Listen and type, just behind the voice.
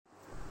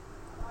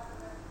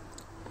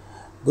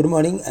Good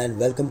morning and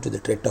welcome to the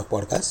Trade Talk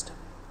podcast.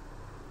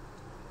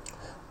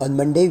 On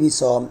Monday, we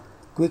saw a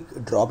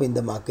quick drop in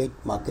the market.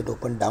 Market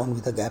opened down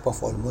with a gap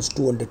of almost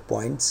 200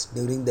 points.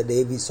 During the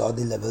day, we saw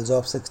the levels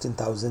of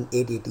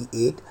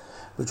 16,888,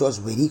 which was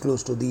very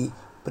close to the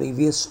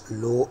previous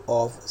low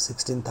of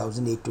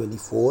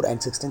 16,824,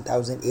 and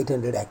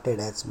 16,800 acted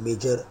as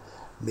major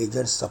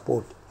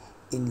support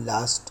in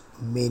last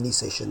many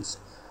sessions.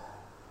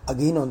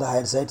 Again, on the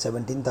higher side,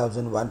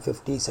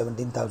 17,150,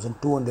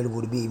 17,200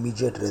 would be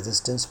immediate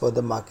resistance for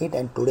the market.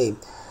 And today,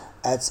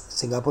 as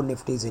Singapore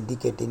Nifty is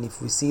indicating,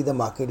 if we see the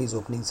market is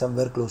opening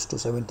somewhere close to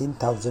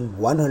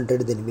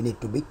 17,100, then we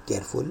need to be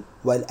careful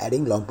while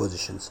adding long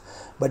positions.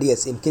 But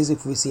yes, in case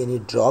if we see any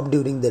drop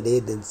during the day,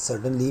 then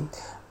certainly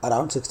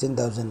around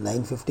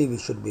 16,950 we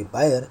should be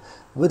buyer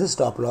with a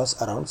stop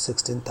loss around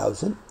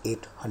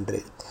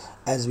 16,800.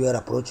 As we are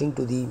approaching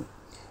to the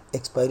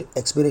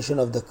expiration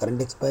of the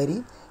current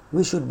expiry,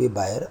 we should be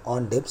buyer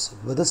on dips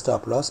with a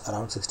stop loss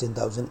around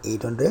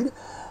 16,800.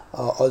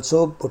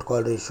 Also, put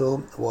call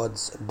ratio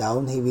was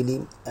down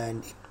heavily,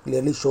 and it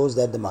clearly shows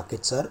that the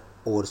markets are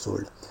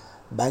oversold.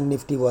 Bank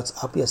Nifty was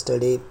up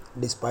yesterday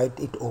despite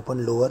it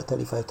opened lower.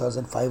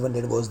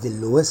 35,500 was the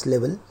lowest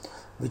level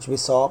which we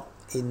saw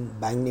in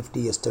Bank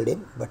Nifty yesterday.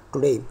 But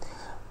today,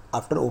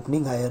 after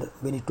opening higher,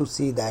 we need to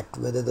see that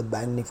whether the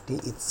Bank Nifty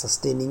is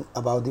sustaining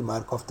above the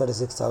mark of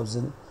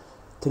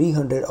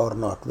 36,300 or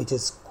not, which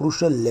is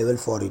crucial level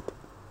for it.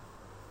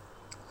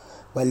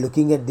 While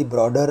looking at the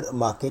broader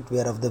market, we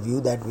are of the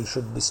view that we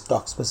should be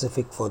stock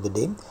specific for the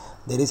day.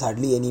 There is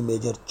hardly any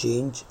major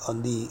change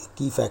on the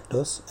key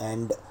factors,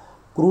 and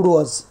crude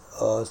was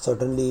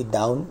certainly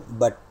down,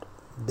 but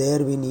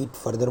there we need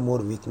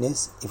furthermore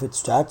weakness. If it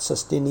starts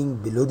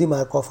sustaining below the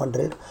mark of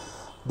 100,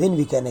 then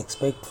we can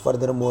expect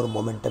furthermore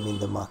momentum in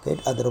the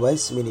market.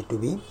 Otherwise, we need to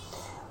be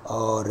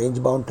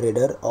range bound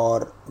trader,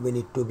 or we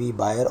need to be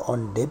buyer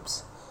on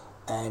dips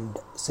and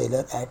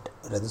seller at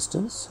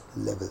resistance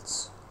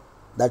levels.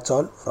 That's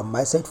all from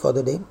my side for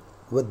the day.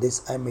 With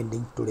this, I'm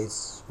ending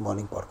today's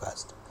morning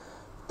podcast.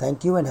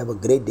 Thank you and have a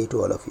great day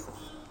to all of you.